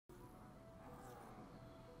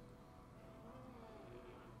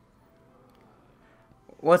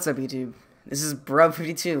What's up, YouTube? This is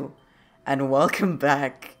Brub52, and welcome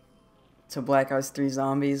back to Black Ops 3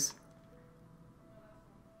 Zombies.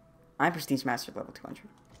 I'm Prestige Master level 200.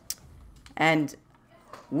 And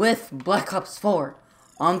with Black Ops 4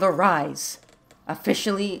 on the rise,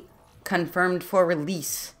 officially confirmed for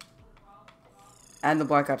release, and the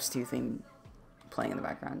Black Ops 2 thing playing in the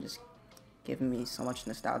background, just giving me so much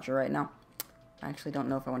nostalgia right now. I actually don't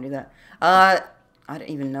know if I want to do that. I don't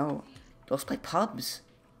even know. Let's play pubs.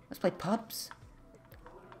 Let's play pubs.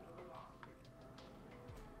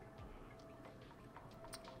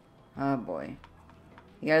 Oh boy.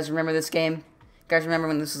 You guys remember this game? You guys remember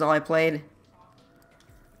when this is all I played?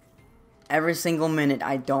 Every single minute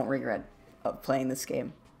I don't regret of playing this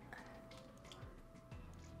game.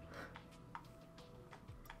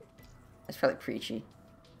 That's probably preachy.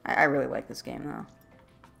 I really like this game though.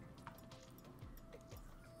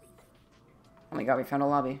 Oh my god, we found a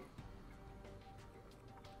lobby.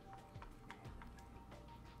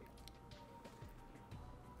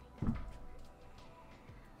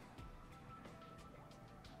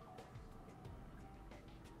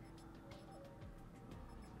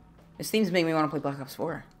 This theme's making me want to play Black Ops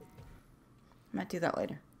 4. I might do that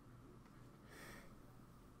later.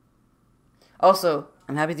 Also,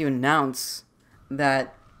 I'm happy to announce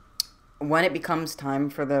that when it becomes time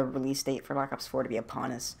for the release date for Black Ops 4 to be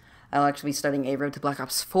upon us, I'll actually be starting a road to Black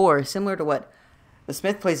Ops 4, similar to what the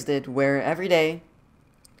Smith Plays did, where every day,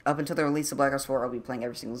 up until the release of Black Ops 4, I'll be playing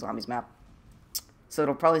every single Zombies map.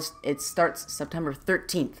 So it starts September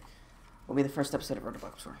 13th, will be the first episode of Road to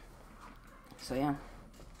Black Ops 4. So yeah.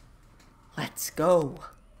 Let's go.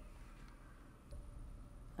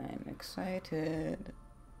 I'm excited.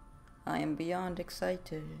 I am beyond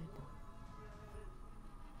excited.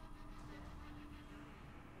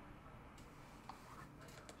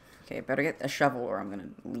 Okay, better get a shovel or I'm gonna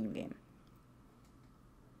leave game.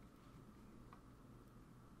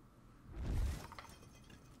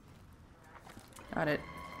 Got it.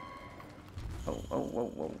 Oh,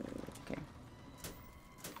 whoa. Okay.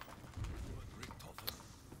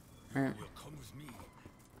 Alright.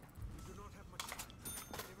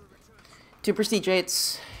 2 prestige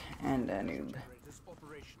 8s and a noob.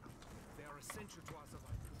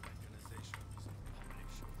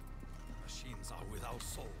 Machines are without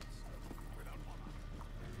souls.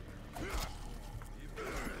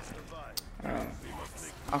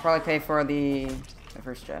 I'll probably pay for the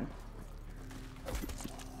first gen.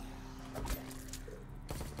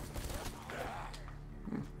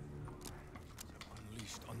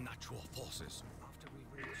 Unleashed unnatural forces.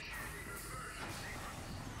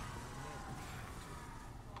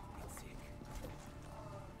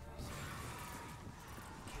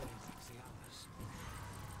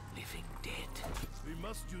 Living dead. We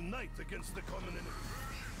must unite against the common enemy.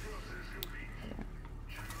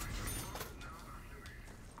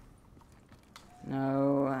 No.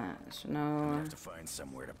 We have to find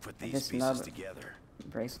somewhere to put these This pieces nub together.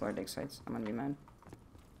 Brace Lord dig sites. I'm gonna be mad.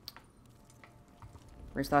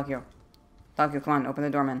 Where's Takio? Takio, come on, open the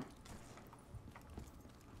door, man.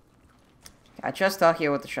 I trust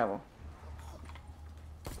Takio with the shovel.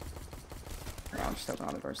 Yeah, I'll just open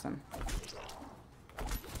all the doors then.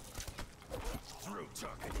 Through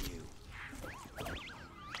talking to you.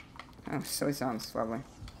 Oh, silly sounds, lovely.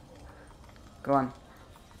 Go on.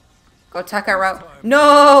 Go Takaro.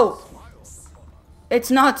 No!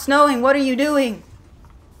 It's not snowing. What are you doing?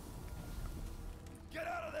 Get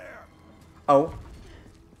out of there! Oh.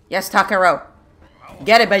 Yes, Takaro.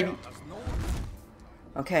 Get it, baby.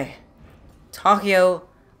 Okay. Takio,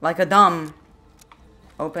 like a dumb,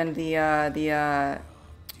 opened the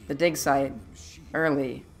dig site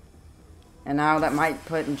early. And now that might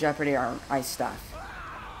put in jeopardy our ice stuff.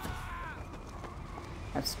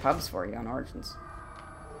 That's pubs for you on Origins.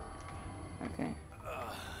 Okay.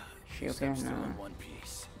 She okay? No. In one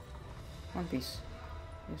piece. One piece.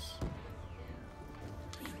 Yes.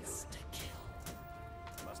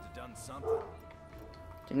 Must have done something.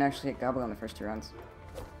 Didn't actually hit Gobble on the first 2 rounds.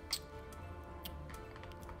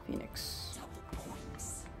 Phoenix. Our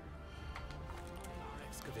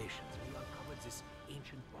excavations, we uncovered this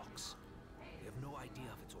ancient box. We have no idea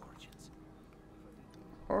of its origins.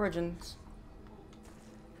 Origins.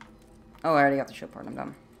 Oh, I already got the ship part. I'm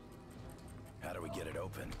done. How do we get it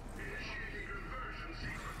open?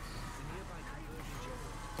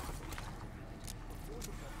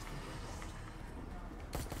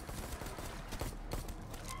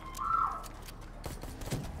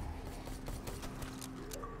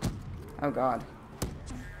 Oh god.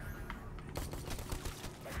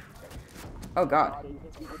 Oh god.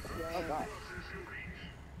 Oh god.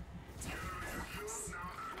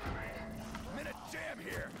 Minute jam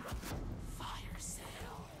here.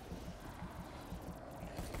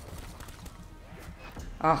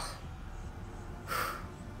 Ugh.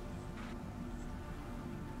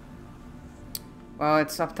 Well,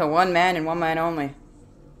 it's up to one man and one man only.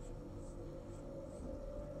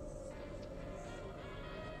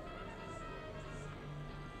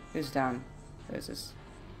 Who's down? Who is this?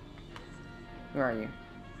 Who are you?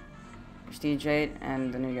 Prestige 8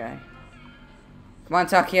 and the new guy. Come on,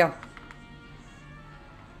 Takio.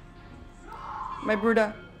 My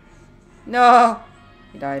Bruda. No!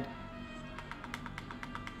 He died.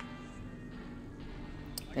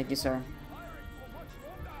 Thank you, sir.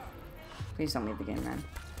 Please don't leave the game, man.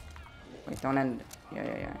 Wait, don't end.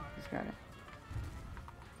 Yeah. He's got it.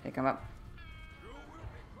 Okay, come up.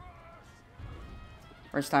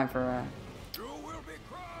 First time for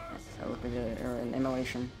an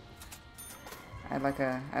immolation. I'd like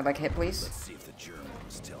a hit, please. Let's see if the German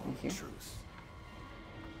was telling the truth.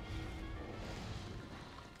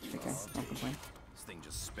 Okay, don't complain. This thing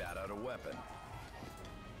just spat out a weapon.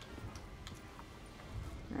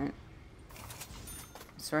 Alright.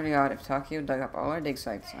 Swear to God, if Takio dug up all our dig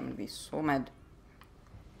sites, I'm gonna be so mad.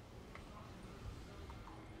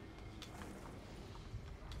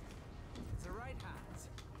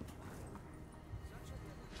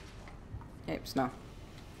 Hey, snow.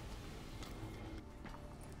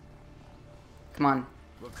 Come on.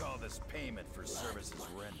 We'll call this payment for services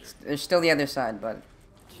rendered. There's still the other side, but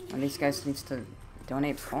one of these guys needs to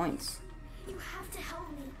donate points. You have to help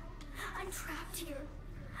me. I'm trapped here.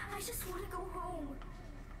 I just want to go home.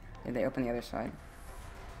 Did they open the other side?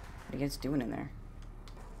 What are you guys doing in there?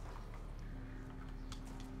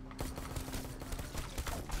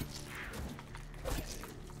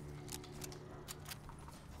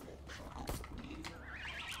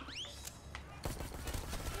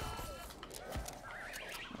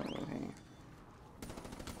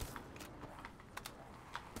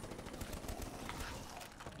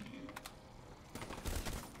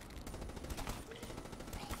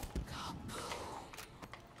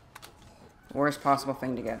 Worst possible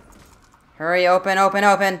thing to get. Hurry, open, open,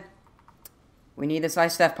 open! We need this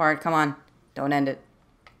ice step part, come on. Don't end it.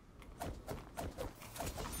 I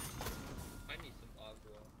need some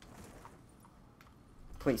agua.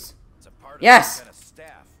 Please. It's a part of Yes! some kind of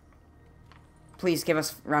staff. Please give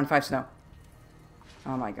us round 5 snow.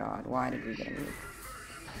 Oh my god, why did we get a move?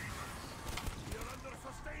 You're under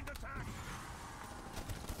sustained attack.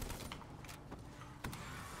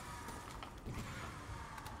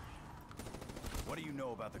 What do you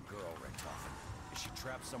know about the girl, Richtofen? Is she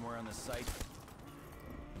trapped somewhere on the site?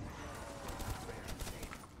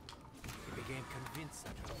 He became convinced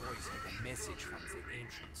that her voice had a message from the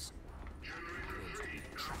ancients. He claims to be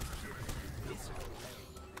the tracker. Physical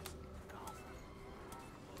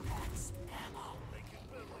That's ammo.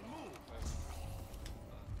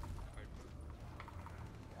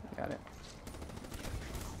 Got it.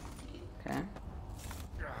 Okay.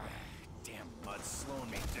 Damn mud's slowing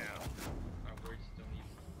me down. My words don't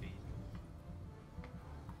even phase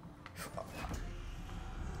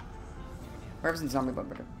Where's the zombie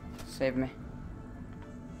bumper? Save me.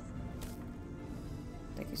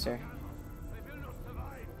 Thank you, sir. They will not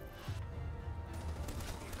survive.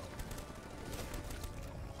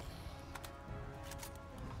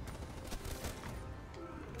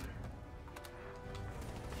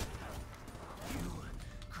 You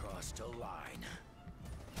crossed a line.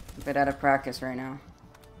 A bit out of practice right now.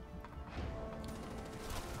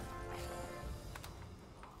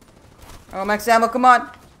 Oh, max ammo, come on!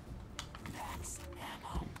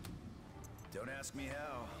 Don't ask me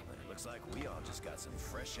how, but it looks like we all just got some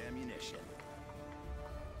fresh ammunition.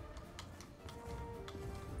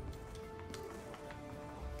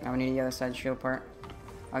 Now we need the other side shield part.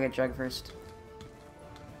 I'll get Jug first.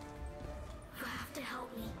 You have to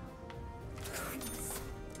help me. Please.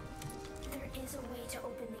 There is a way to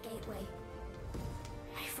open the gateway.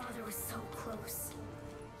 My father was so close.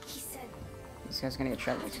 He said This guy's gonna get I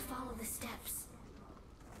shot. have to follow the steps.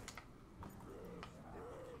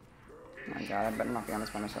 Oh my god, I better not be on this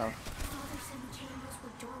by myself. Father said the chambers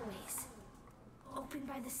were doorways, opened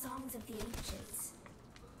by the songs of the ancients.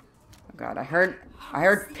 Oh god, I heard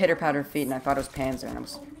pitter patter feet and I thought it was Panzer and I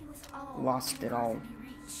was Only with all lost it all. can be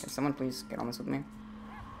reached. Can someone please get on this with me?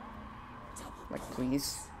 Like,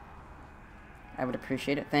 please? I would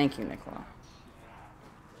appreciate it. Thank you, Nicola.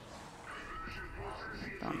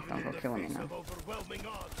 Don't go killing me now. Of overwhelming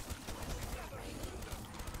odds.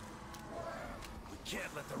 We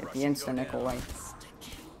can't let the Get the Russians instant go Nikolai. down.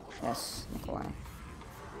 Yes, Nikolai.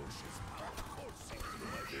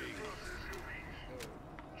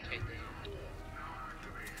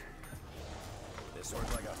 This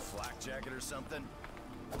sword's like a flak jacket or something.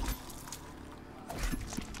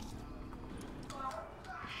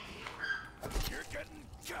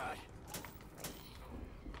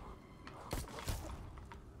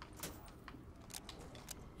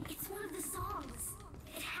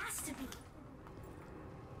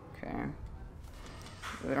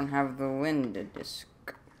 don't have the wind disc.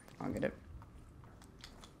 I'll get it.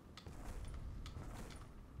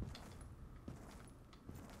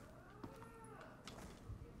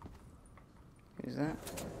 Who's that?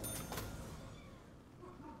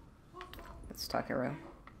 It's Takero.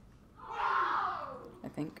 I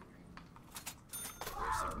think.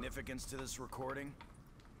 There's significance to this recording?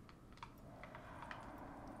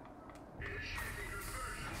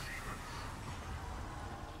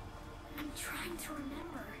 I'm trying to remember.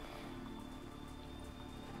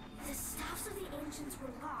 The staffs of the ancients were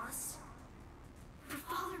lost. Your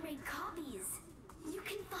father made copies. You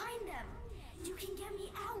can find them. You can get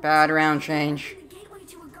me out. Bad round change. The gateway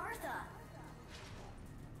to Agartha.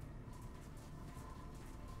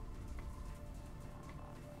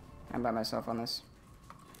 I'm by myself on this.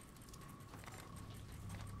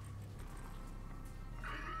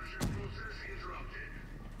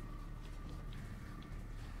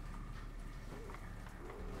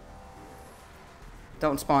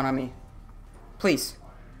 Don't spawn on me. Please.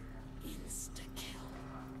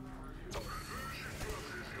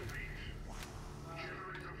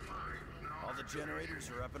 All the generators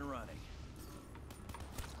are up and running.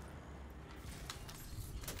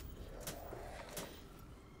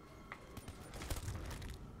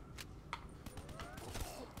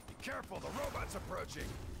 Be careful, the robot's approaching.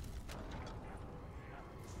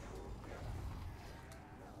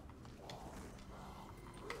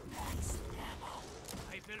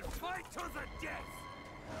 I will fight to the death.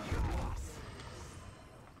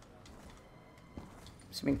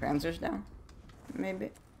 Assuming Panzer's down?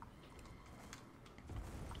 Maybe.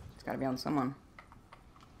 It's gotta be on someone.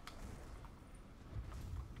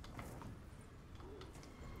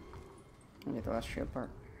 Get the last shield part.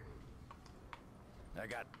 I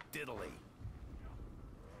got diddly.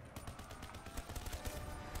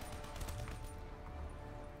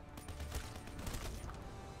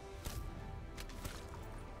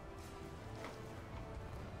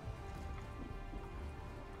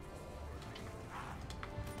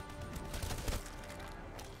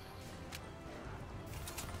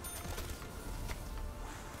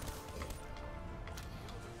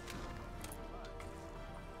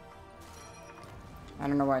 I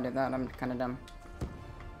don't know why I did that. I'm kind of dumb.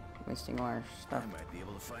 Wasting all our stuff. I might be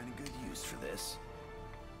able to find a good use for this.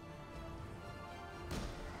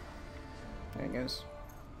 There it goes.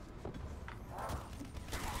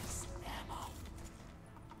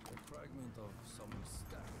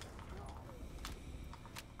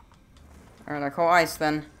 Alright, I call ice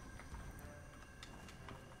then.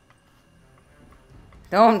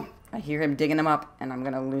 Don't! I hear him digging him up, and I'm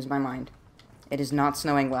gonna lose my mind. It is not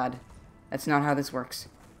snowing, lad. That's not how this works.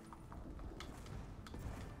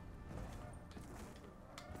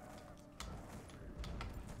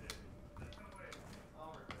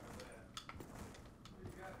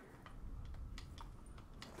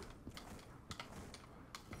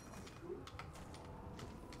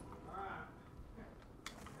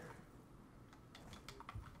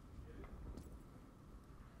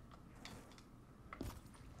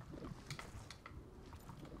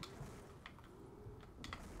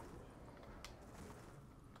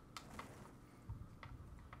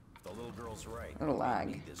 The little girl's right. Little We lag.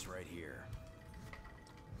 need this right here.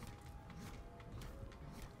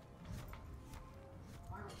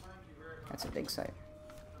 That's a big site.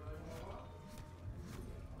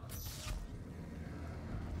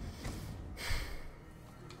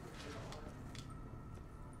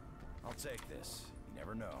 I'll take this. You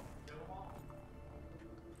never know.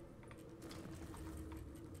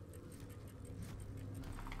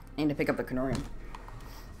 I need to pick up the Canorium.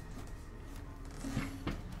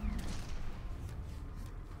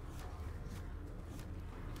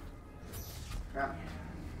 Crap.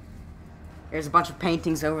 There's a bunch of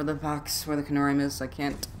paintings over the box where the Canorium is. I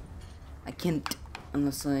can't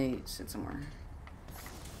unless I sit somewhere.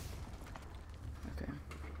 Okay.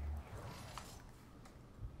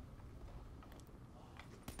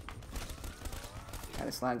 God,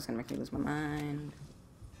 this lag's gonna make me lose my mind.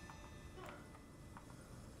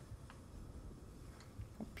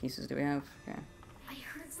 What pieces do we have? Okay. I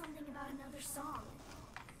heard something about another song.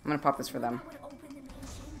 I'm gonna pop this for them. That would open the main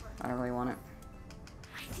chamber. I don't really want it.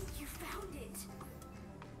 I think you found it.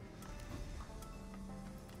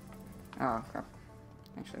 Oh, crap.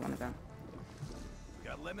 Actually wanted that. We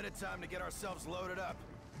got limited time to get ourselves loaded up.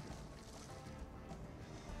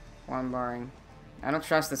 One barring. I don't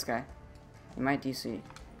trust this guy. He might DC.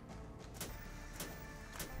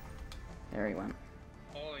 There he went.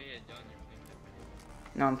 Oh yeah, John, you're playing that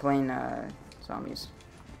video. No, I'm playing zombies.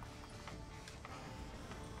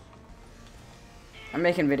 I'm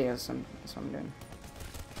making videos, that's what I'm doing.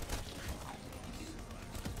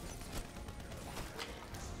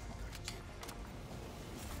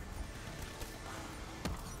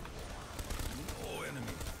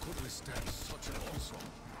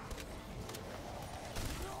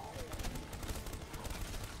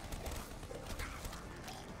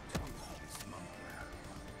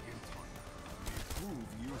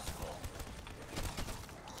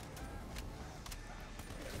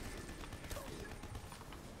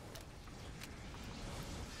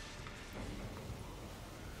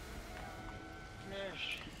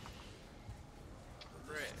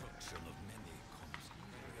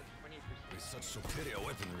 such superior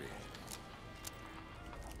weaponry.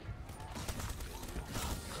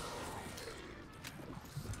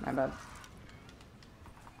 My bad.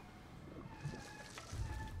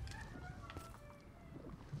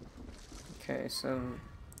 Okay, so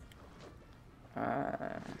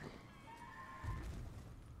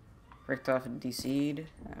Richtoff DC'd.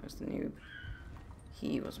 That was the noob.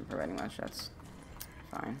 He wasn't providing much. That's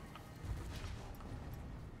fine.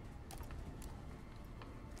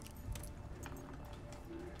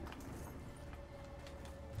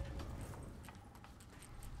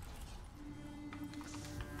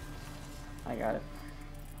 I got it.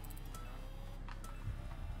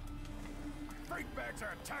 Freight bags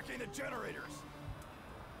are attacking the generators.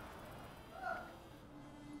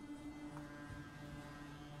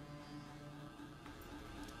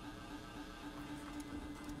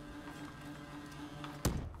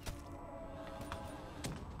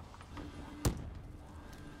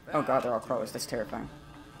 Oh god, they're all crows. That's terrifying.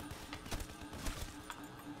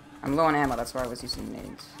 I'm low on ammo, that's why I was using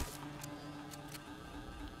nades.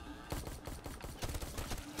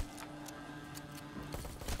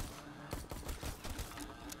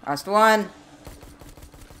 Last one!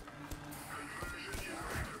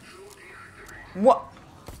 What?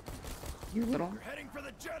 You little... You're heading for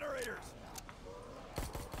the generators.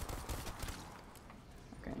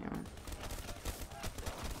 Okay, never mind.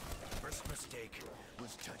 First mistake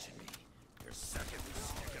was touching me. Your second was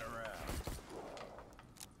sticking around.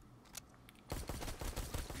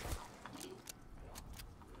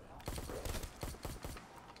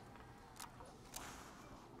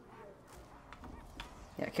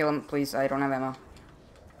 Yeah, kill him, please. I don't have ammo.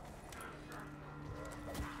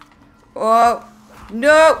 Oh!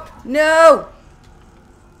 No! No!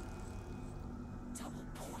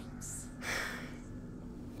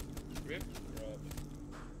 Rip, Rob.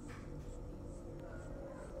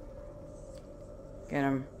 Get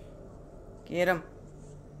him. Get him.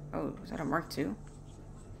 Oh, is that a Mark II?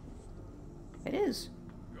 It is.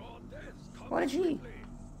 What a G.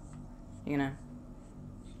 You gonna...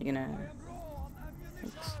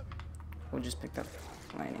 Thanks. We'll just pick up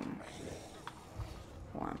lighting.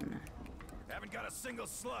 One. Haven't got a single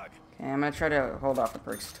slug. Okay, I'm gonna try to hold off the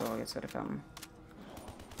perks till it gets out of fountain.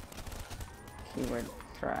 Keyword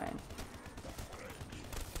try.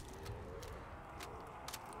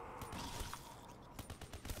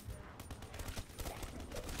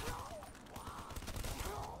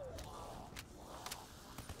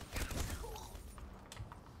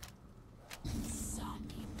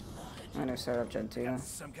 I'm gonna start up Jed 2. Got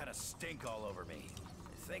some kind of stink all over me.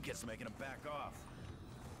 I think it's making him back off.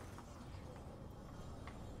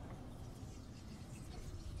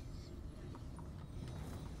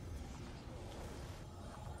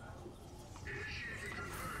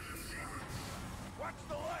 Watch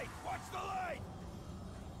the light! Watch the light!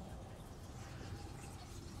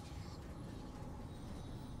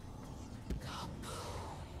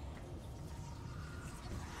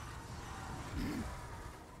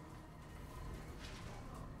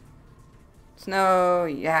 Snow,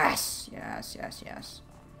 yes, yes, yes, yes.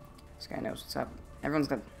 This guy knows what's up. Everyone's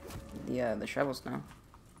got the shovels now.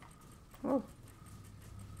 Whoa.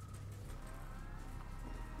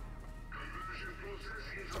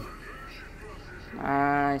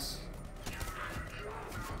 Nice.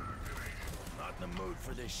 Not in the mood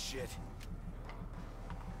for this shit.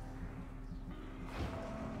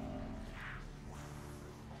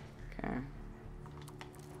 Okay.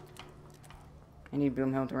 I need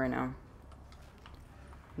Boomhild right now.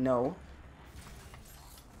 No.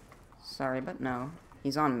 Sorry, but no.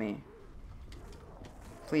 He's on me.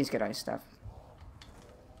 Please get ice stuff.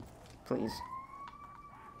 Please.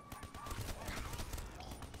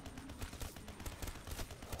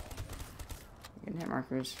 Getting hit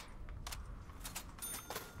markers.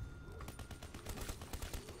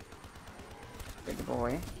 Big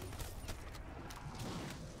boy.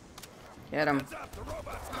 Get him. Heads up, the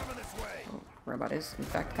robot's coming this way. Oh, robot is, in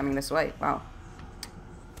fact, coming this way. Wow.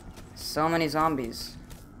 So many zombies.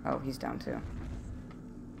 Oh, he's down too.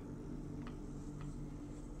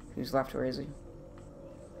 Who's left? Where is he?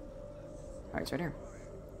 Oh, he's right here.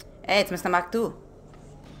 Hey, it's Mr. Mark II.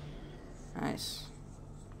 Nice.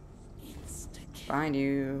 Find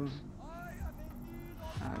you.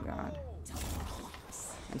 Oh god.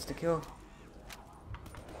 Insta kill.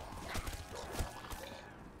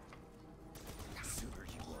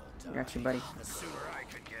 Got you, buddy. The sooner I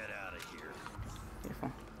could get out of here.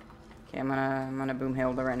 Beautiful. Okay, I'm gonna boom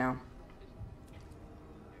Hilda right now.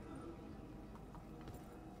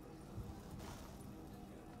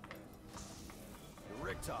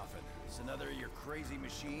 Richtofen, is another of your crazy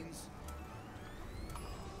machines?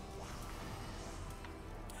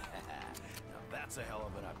 That's a hell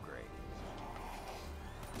of an upgrade.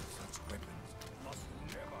 Such weapons must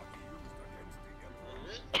never be used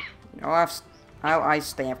against the Emperor. How ice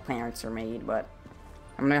stamp plants are made, but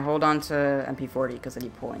I'm gonna hold on to MP40 because I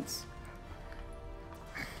need points.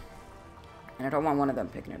 And I don't want one of them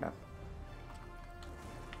picking it up.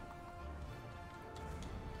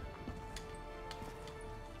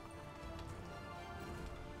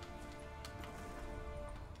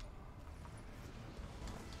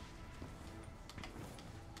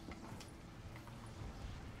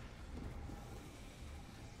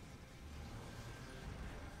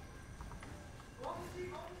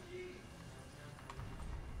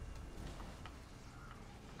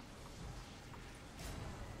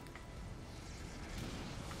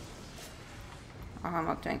 I'm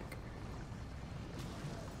a tank.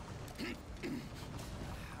 I'm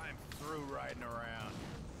through riding around.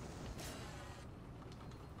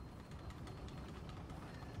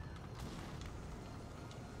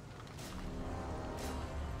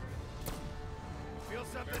 Feel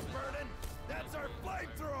something burning? That's our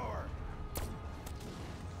flamethrower!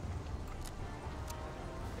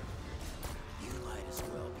 You might as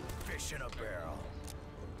well be fish in a barrel.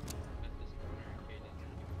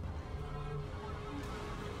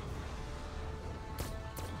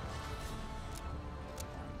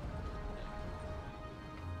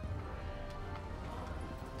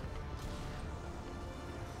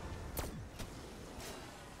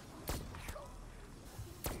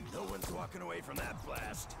 No one's walking away from that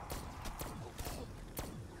blast.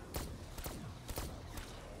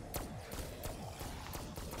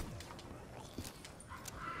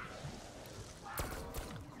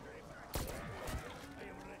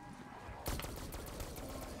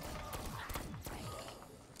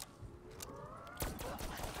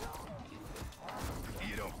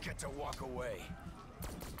 You don't get to walk away.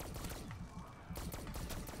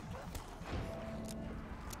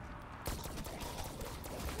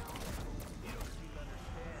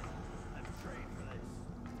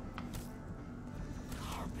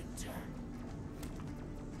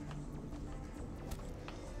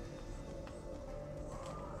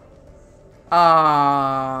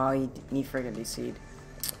 Ah, he friggin' DC'd.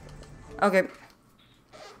 Okay.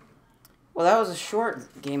 Well, that was a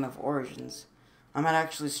short game of Origins. I might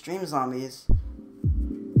actually stream zombies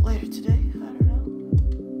later today. I don't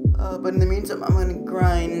know. But in the meantime, I'm gonna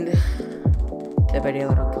grind Dead by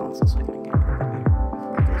Daylight on console so I can get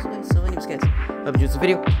before it goes away. So, anyways, guys, hope you enjoyed this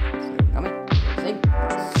video.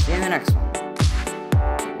 See you in the next one.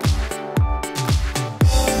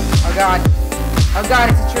 Oh god. Oh god,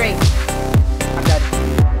 it's a tree. I'm dead.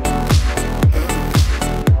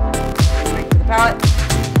 Straight to the pallet.